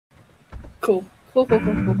Cool. Cool. Is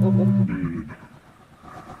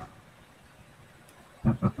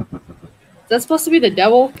that supposed to be the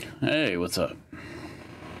devil? Hey, what's up?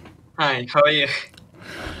 Hi, how are you?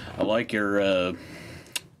 I like your,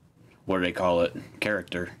 what do they call it?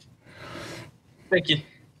 Character. Thank you.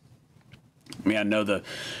 I mean, I know the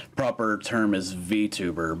proper term is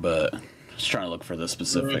vtuber, but I was trying to look for the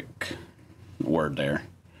specific word there.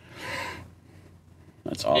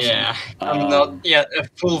 That's awesome. Yeah, I'm not yet a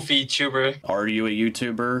full VTuber. Are you a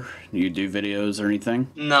YouTuber? Do you do videos or anything?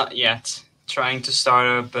 Not yet. Trying to start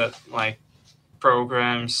up, but like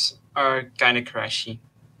programs are kind of crashy.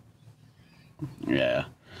 Yeah,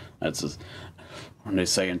 that's when they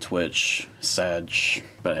say in Twitch, Sag,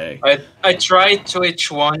 but hey. I tried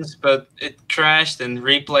Twitch once, but it crashed and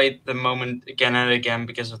replayed the moment again and again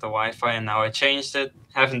because of the Wi-Fi, and now I changed it.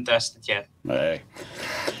 Haven't tested yet. Hey,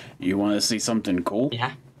 you want to see something cool?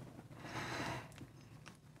 Yeah.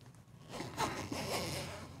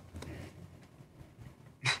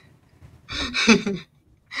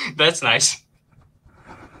 That's nice.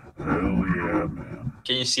 Hell yeah, man.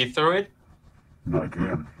 Can you see through it? I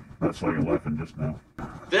can. That's why you're laughing just now.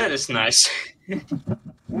 That is nice.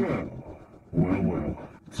 Well.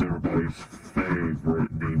 It's everybody's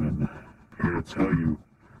favorite demon. Here to tell you,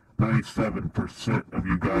 97% of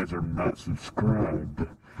you guys are not subscribed.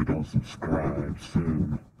 If you don't subscribe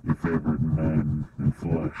soon, your favorite man in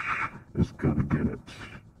flesh is gonna get it.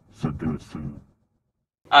 So do it soon.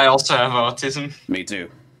 I also have autism. Me too.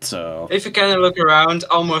 So If you kind of look around,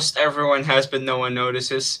 almost everyone has, but no one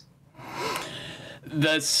notices.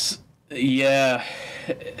 that's the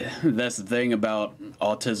thing about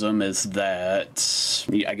autism is that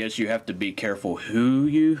I guess you have to be careful who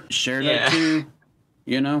you share that to.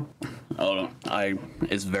 You know,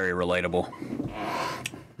 it's very relatable.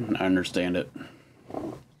 I understand it.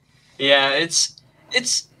 Yeah, it's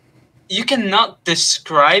you cannot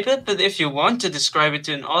describe it, but if you want to describe it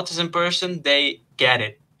to an autism person, they get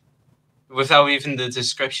it without even the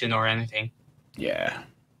description or anything. Yeah.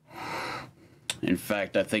 In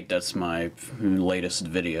fact, I think that's my latest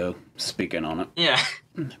video speaking on it. Yeah.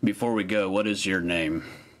 Before we go, what is your name?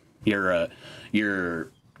 Your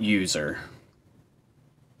user.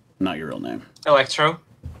 Not your real name. Electro.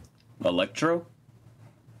 Electro?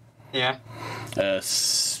 Yeah.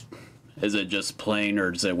 Is it just plain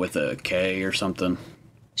or is it with a K or something?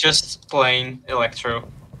 Just plain Electro.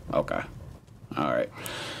 Okay. Alright.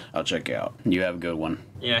 I'll check you out. You have a good one.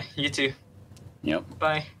 Yeah, you too. Yep.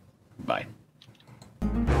 Bye. Bye.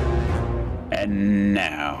 And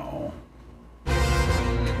now,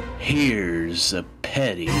 here's a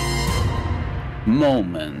petty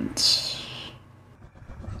moment.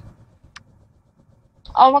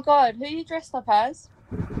 Oh my god, who are you dressed up as?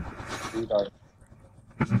 Judo.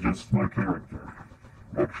 This is just my character,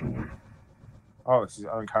 actually. Oh, it's his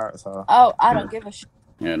own character. Oh, I don't give a shit.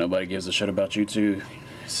 Yeah, nobody gives a shit about you two,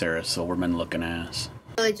 Sarah Silverman looking ass.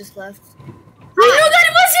 Really just left. Oh no,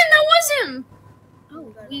 that was him!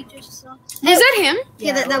 Oh, we just saw. Is that him?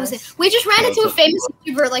 Yeah, that was it. We just ran into a famous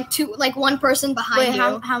YouTuber, like one person behind Wait,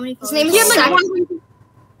 you. how many His followers? name is He had like Zach. 100.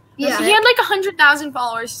 Yeah. He had like 100,000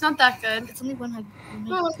 followers. It's not that good. It's only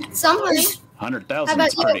 100. Somebody. 100,000 How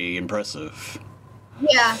is about pretty impressive.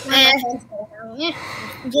 Yeah.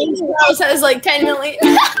 James Wells has like 10 million.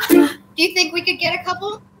 Do you think we could get a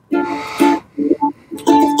couple? Oh.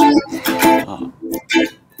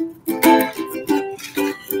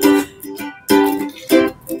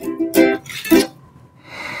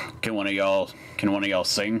 Can one of y'all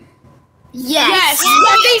sing? Yes.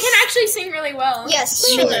 Yeah, they can actually sing really well. Yes,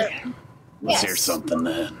 sure. Let's Yes. hear something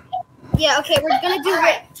then. Yeah, okay, we're gonna do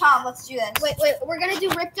Tom, let's do this. Wait, we're gonna do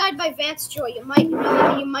Riptide by Vance Joy. You might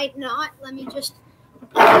know it, you might not. Let me just.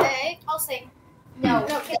 Okay, I'll sing. No,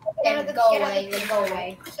 Then then go away. Then go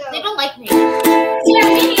away. So, They don't like me. Yeah,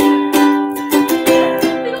 me.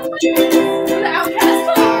 They don't like us. We're the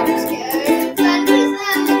outcasts. I'm scared. Then in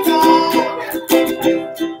the dark.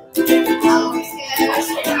 I'm scared.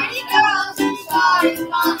 Pretty girls and sorry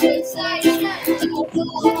conversations.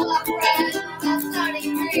 All my friends, I'm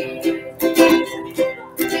starting green.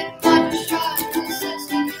 With my destruction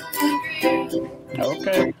system in the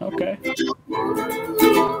green. Okay.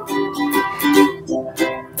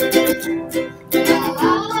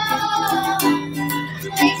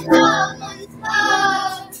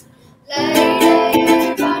 Let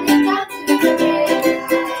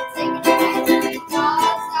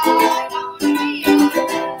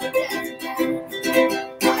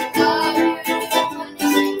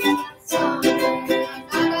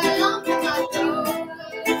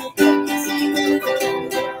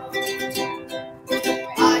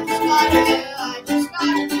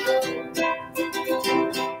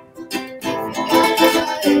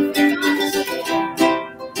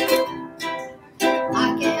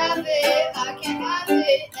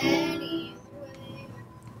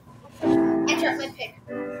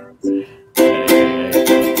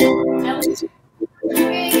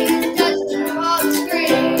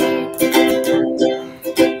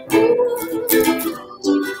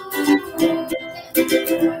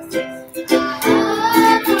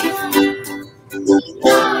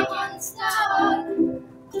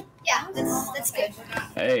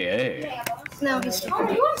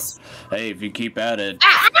Hey, if you keep at it,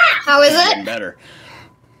 How is it's getting it? better.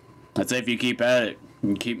 I'd say if you keep at it,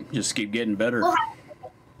 you just keep getting better.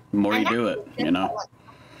 The more you do it, you know.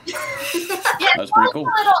 That's pretty cool.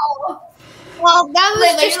 Well, that was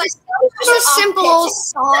Wait, just a simple old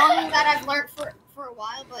song that I've learned for a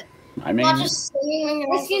while, but I mean, not just singing.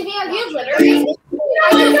 Excuse me, are you littering?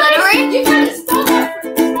 Are you littering? You tried to stop that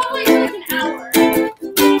for probably like an hour.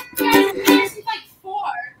 You guys have been here since like 4.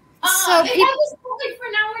 So They people- had this like for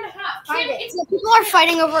an hour and a half. So people are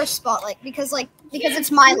fighting over a spotlight because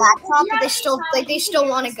it's my laptop, but they still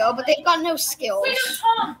want to go, but they've got no skills. Wait, no,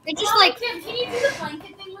 Tom. They're just like, Tim, can you do the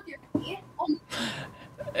blanket thing with your feet?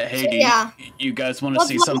 hey, do yeah. you guys want to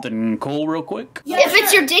see something cool real quick? If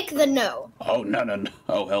it's your dick, then no. Oh, no.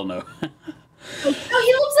 Oh, hell no. Oh, he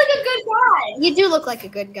looks like a good guy. You do look like a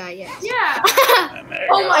good guy, yeah. Yeah. There you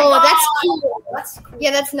Oh go. my Oh, god. that's cool. That's cool.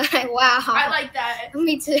 Yeah, that's nice. Wow. I like that.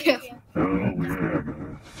 Me too. Oh, yeah.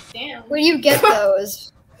 Damn. Where do you get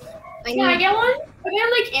those? Can I get one? Are they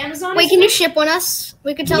on like Amazon? Wait, can you ship one us?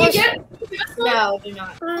 We could tell us. No, do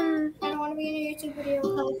not. I don't want to be in a YouTube video.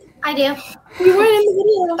 I do. We weren't in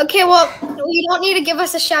the video. Okay, well, you don't need to give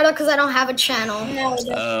us a shout out because I don't have a channel. No,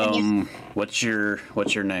 What's your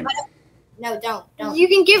name? no, don't. You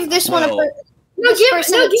can give this one a Well,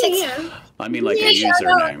 person a give TikTok. me. I mean, like Give a me a shout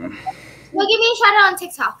out. username. Well, give me a shout out on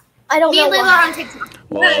TikTok. I don't Me know and Layla why. are on TikTok.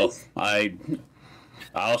 Well,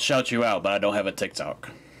 I'll shout you out, but I don't have a TikTok.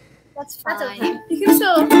 That's fine. That's okay. You can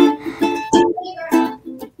still.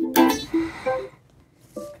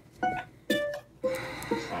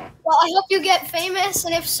 Well, I hope you get famous,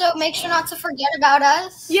 and if so, make sure not to forget about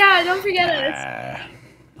us. Yeah, don't forget us.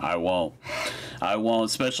 I won't. I won't,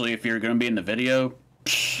 especially if you're going to be in the video.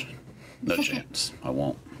 Psh, no chance. I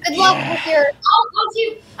won't. Good luck with your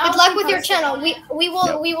I'll good luck with keep your posting channel. on We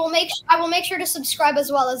Yep. will make I will make sure to subscribe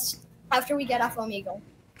as well as after we get off Omegle.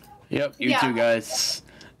 Yep, you Yeah. two guys.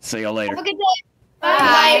 See y'all later. Have a good day. Bye.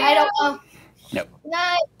 Bye. I don't know. Yep. Good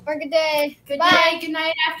night or good day. Good Bye. day, good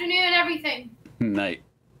night, afternoon, everything. Night.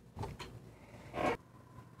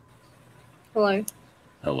 Hello.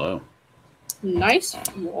 Hello. Nice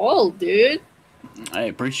wall, dude. I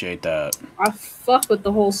appreciate that. I fuck with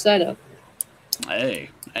the whole setup. Hey,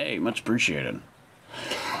 much appreciated.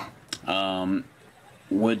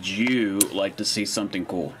 Would you like to see something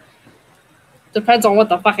cool? Depends on what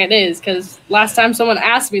the fuck it is, because last time someone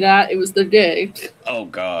asked me that, it was the day. Oh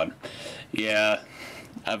God, yeah.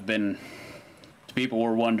 People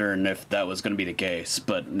were wondering if that was going to be the case,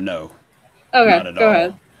 but no. Okay, Not at go all.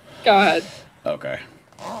 ahead. Go ahead. Okay.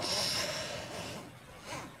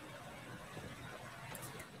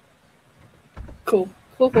 Cool.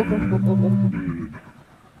 Cool.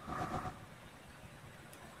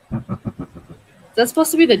 Is that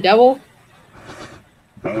supposed to be the devil?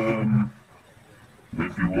 If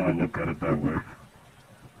you want to look at it that way.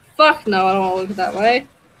 Fuck no, I don't want to look at that way.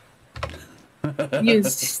 You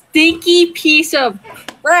stinky piece of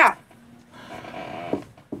crap.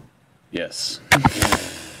 Yes.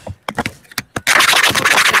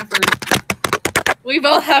 We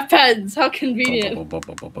both have pens. How convenient. Boom, boom,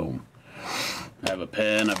 boom, boom, boom. I have a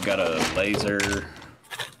pen. I've got a laser.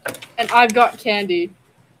 And I've got candy.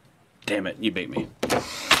 Damn it, you beat me.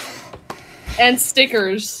 And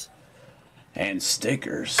stickers. And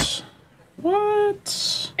stickers.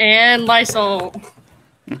 What? And Lysol.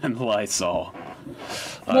 And Lysol.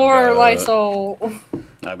 More Lysol.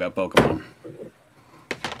 I've got Pokemon.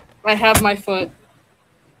 I have my foot.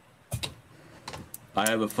 I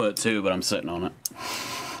have a foot too, but I'm sitting on it.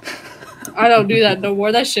 I don't do that no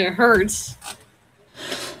more. That shit hurts.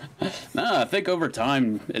 Nah, I think over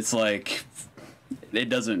time, it's like, it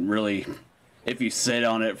doesn't really, if you sit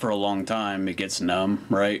on it for a long time, it gets numb,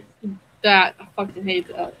 right? That. I fucking hate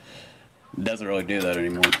that. It doesn't really do that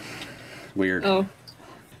anymore. Weird. Oh.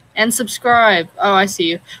 And subscribe. Oh, I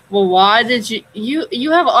see you. Well, why did you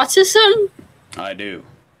have autism? I do.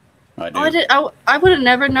 I do. I would have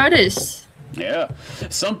never noticed. Yeah.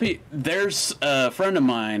 There's a friend of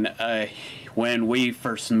mine, when we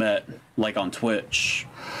first met, like on Twitch,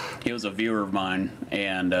 he was a viewer of mine,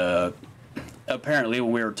 and apparently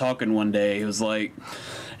when we were talking one day, he was like,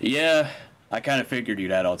 yeah, I kind of figured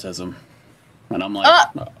you'd had autism. And I'm like,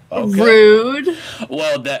 okay. Rude.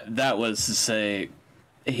 Well, that was to say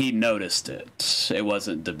he noticed it. It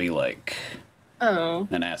wasn't to be like Oh.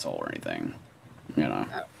 an asshole or anything, you know.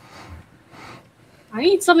 I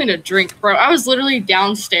need something to drink, bro. I was literally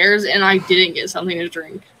downstairs and I didn't get something to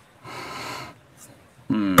drink.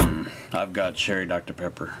 I've got cherry Dr.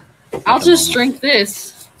 Pepper. I'll just drink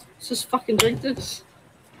this. Just fucking drink this.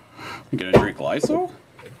 You gonna drink Lysol?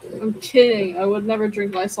 I'm kidding. I would never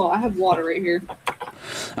drink Lysol. I have water right here.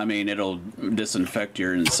 I mean, it'll disinfect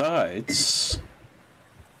your insides.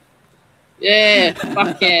 Yeah,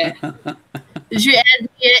 fuck yeah. Did you add me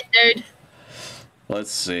yet, dude?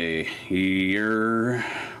 Let's see. Your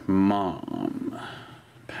mom.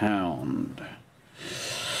 Pound.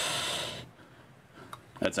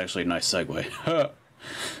 That's actually a nice segue.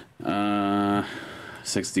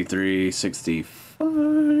 63,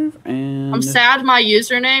 65, and... I'm sad my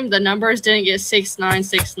username, the numbers didn't get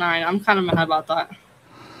 6969. I'm kind of mad about that.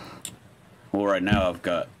 Well, right now I've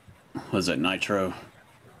got, was it Nitro?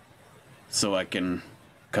 So I can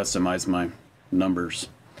customize my numbers.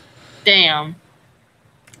 Damn.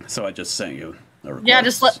 So I just sent you a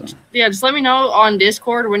request. Just let me know on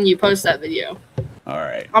Discord when you post that video. All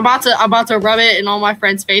right. I'm about to rub it in all my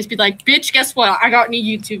friends' face. Be like, bitch, guess what? I got a new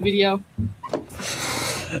YouTube video.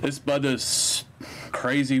 It's by this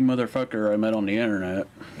crazy motherfucker I met on the internet.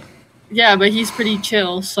 Yeah, but he's pretty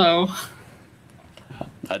chill, so.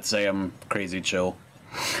 I'd say I'm crazy chill.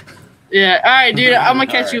 Yeah. All right, dude. I'm gonna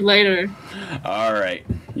catch you later. All right.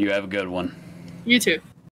 You have a good one. You too.